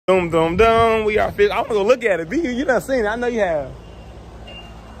Dum. We are finished. I'm gonna go look at it. B, you done seen it. I know you have.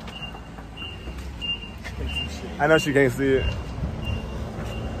 I know she can't see it.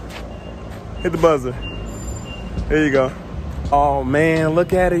 Hit the buzzer. There you go. Oh man,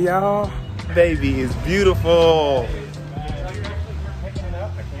 look at it, y'all. Baby is beautiful.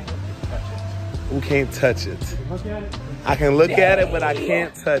 We can't touch it. I can look at it, but I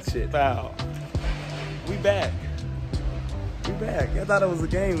can't touch it. Wow. We back. We back. I thought it was a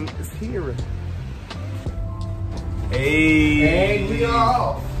game. It's here. Hey, we are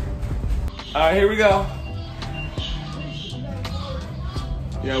off. All right, here we go.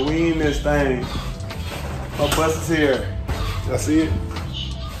 Yeah, we in this thing. Oh, bus is here. Y'all see it?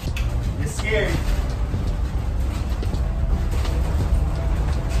 It's scary.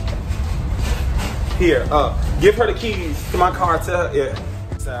 Here, give her the keys to my car. Tell her, yeah.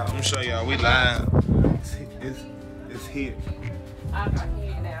 So, I'm gonna show y'all. We live. It's here. I'm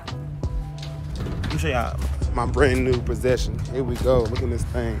here now. Let me show y'all my brand new possession. Here we go. Look at this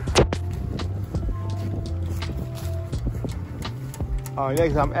thing. Oh,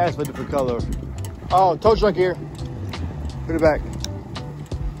 next time ask for a different color. Oh, tow truck here. Put it back.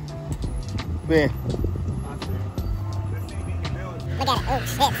 Ben. Look at it. Oh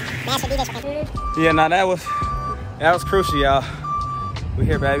shit. Master DJ. Yeah, now that was crucial, y'all. We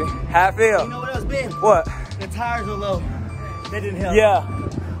here, baby. How I feel? You know what else, Ben? What? The tires are low. That didn't help. Yeah.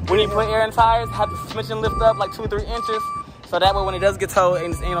 When you put air in tires, have the suspension lift up like 2 or 3 inches. So that way when it does get towed,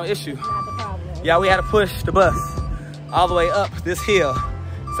 ain't no issue. Not the problem. Yeah, we had to push the bus all the way up this hill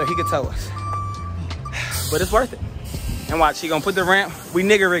so he could tow us. But it's worth it. And watch, he gonna put the ramp, we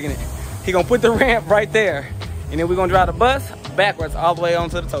nigger rigging it. He gonna put the ramp right there. And then we gonna drive the bus backwards all the way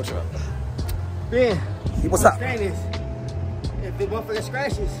onto the tow truck. Ben, What's up? This. If the motherfucker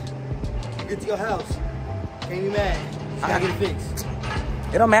scratches, you get to your house. Can't be mad. You gotta get it fixed.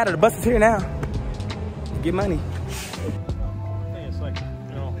 It don't matter, the bus is here now. Get money. It's like,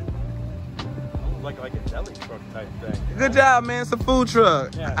 you know, like a deli truck type thing. Good job, man. It's a food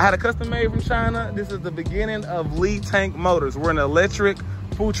truck. Yeah. I had a custom made from China. This is the beginning of Lee Tank Motors. We're an electric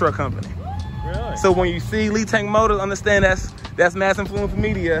food truck company. Really? So when you see Lee Tank Motors, understand that's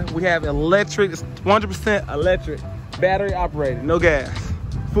MassInfluenceMedia. We have electric, it's 100% electric, battery operated, no gas,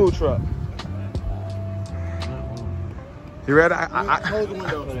 food truck. You ready? Close the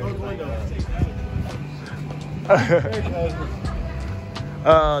window. Close the window.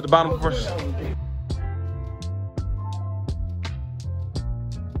 The bottom first.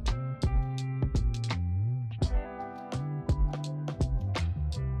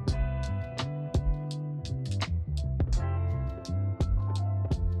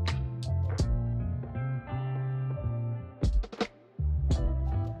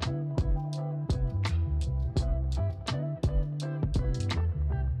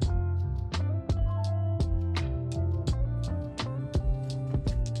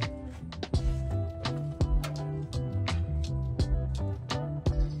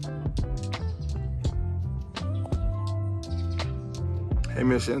 Hey,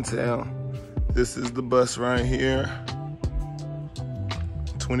 Miss Chantel, this is the bus right here,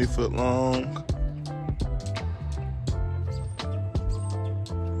 20 foot long.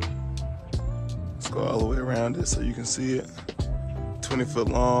 Let's go all the way around it so you can see it. 20 foot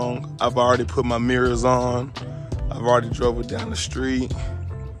long. I've already put my mirrors on. I've already drove it down the street.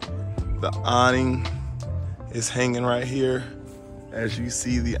 The awning is hanging right here. As you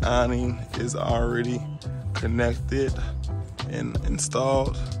see, the awning is already connected and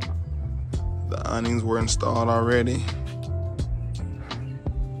installed. The awnings were installed already.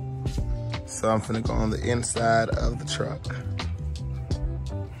 So I'm finna go on the inside of the truck.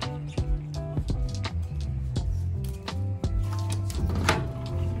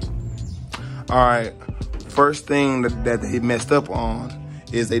 All right, first thing that they messed up on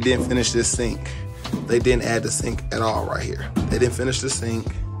is they didn't finish this sink. They didn't add the sink at all right here. They didn't finish the sink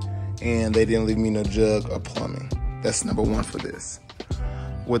and they didn't leave me no jug or plumbing. That's number one for this.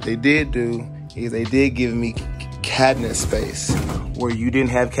 What they did do is they did give me cabinet space. Where you didn't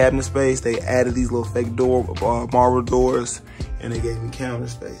have cabinet space, they added these little fake marble doors, and they gave me counter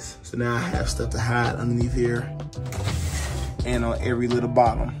space. So now I have stuff to hide underneath here and on every little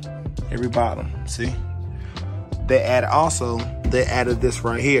bottom, see? They added this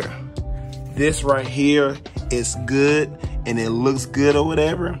right here. This right here is good and it looks good or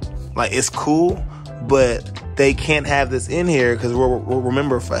whatever. Like, it's cool, but they can't have this in here because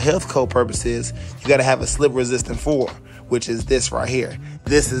remember, for health code purposes, you got to have a slip resistant floor, which is this right here.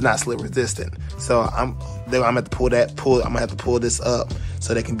 This is not slip resistant, so I'm gonna have to pull this up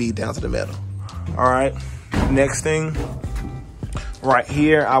so they can be down to the metal. All right. Next thing, right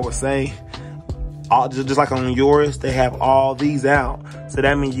here, I would say, just like on yours, they have all these out. So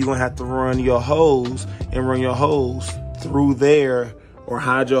that means you're gonna have to run your hose through there, or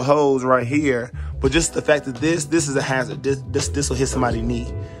hide your hose right here. But just the fact that this is a hazard. This will hit somebody's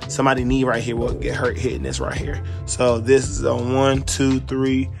knee. Somebody's knee right here will get hurt hitting this right here. So this is a 1, 2,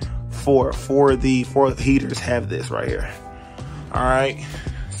 3, 4. Four heaters have this right here. All right.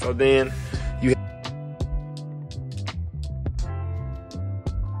 So then you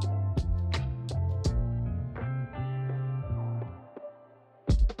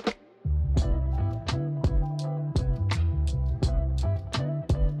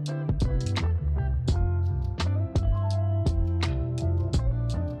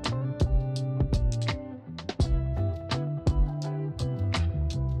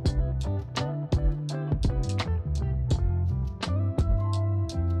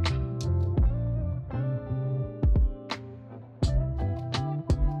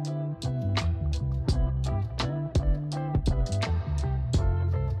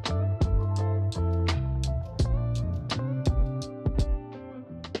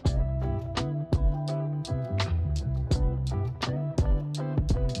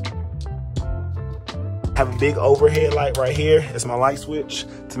have a big overhead light right here. It's my light switch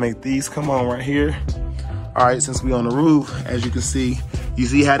to make these come on right here. All right, since we on the roof, as you can see, you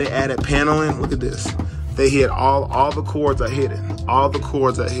see how they added paneling? Look at this. They hit all the cords are hidden. All the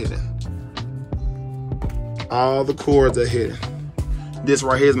cords are hidden. All the cords are hidden. This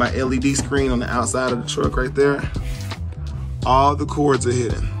right here is my LED screen on the outside of the truck right there. All the cords are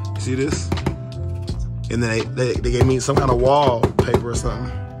hidden. You see this? And then they gave me some kind of wallpaper or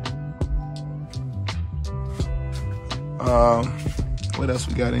something. What else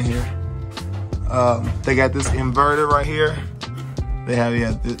we got in here? They got this inverter right here. They have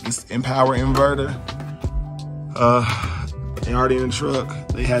this Empower inverter. And already in the truck,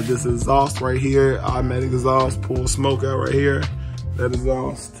 they had this exhaust right here, automatic exhaust, pull smoke out right here. That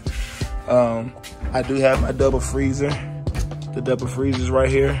exhaust. I do have my double freezer. The double freezer's right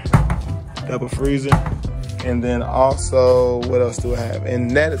here. Double freezer. And then also, what else do I have? And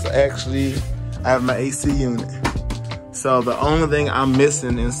that is actually, I have my AC unit. So the only thing I'm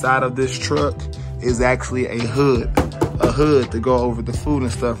missing inside of this truck is actually a hood to go over the food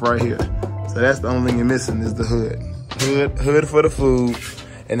and stuff right here. So that's the only thing you're missing is the hood. Hood for the food,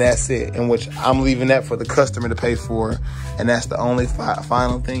 and that's it. And which I'm leaving that for the customer to pay for. And that's the only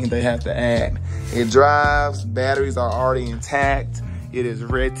final thing they have to add. It drives, batteries are already intact. It is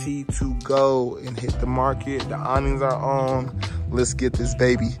ready to go and hit the market. The awnings are on. Let's get this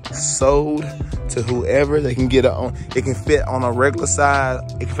baby sold to whoever they can get it on. It can fit on a regular size.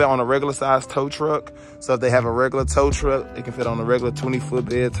 It can fit on a regular size tow truck. So if they have a regular tow truck, it can fit on a regular 20-foot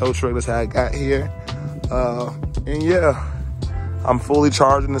bed tow truck. That's how I got here. And yeah, I'm fully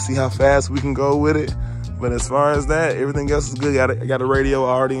charging to see how fast we can go with it. But as far as that, everything else is good. I got a radio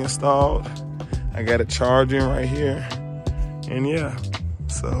already installed. I got it charging right here. And yeah,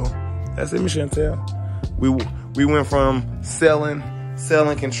 so that's it, Miss Chantel. We went from selling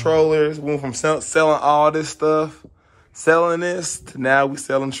controllers, we went from selling all this stuff, selling this, to now we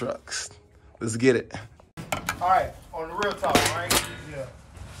selling trucks. Let's get it. All right, on the real talk, right? Yeah.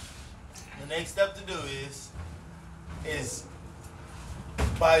 The next step to do is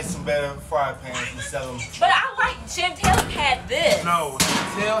buy some better fry pans and sell them. But I like Chantel had this. No,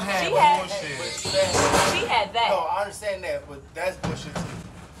 Chantel had bullshit. She had that. No, I understand that, but that's bullshit too.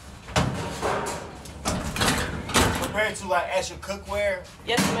 Compared to like actual cookware.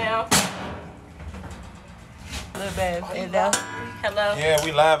 Yes, ma'am. Little bit. Hello. Yeah,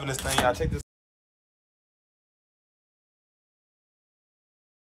 we live in this thing, y'all. Check this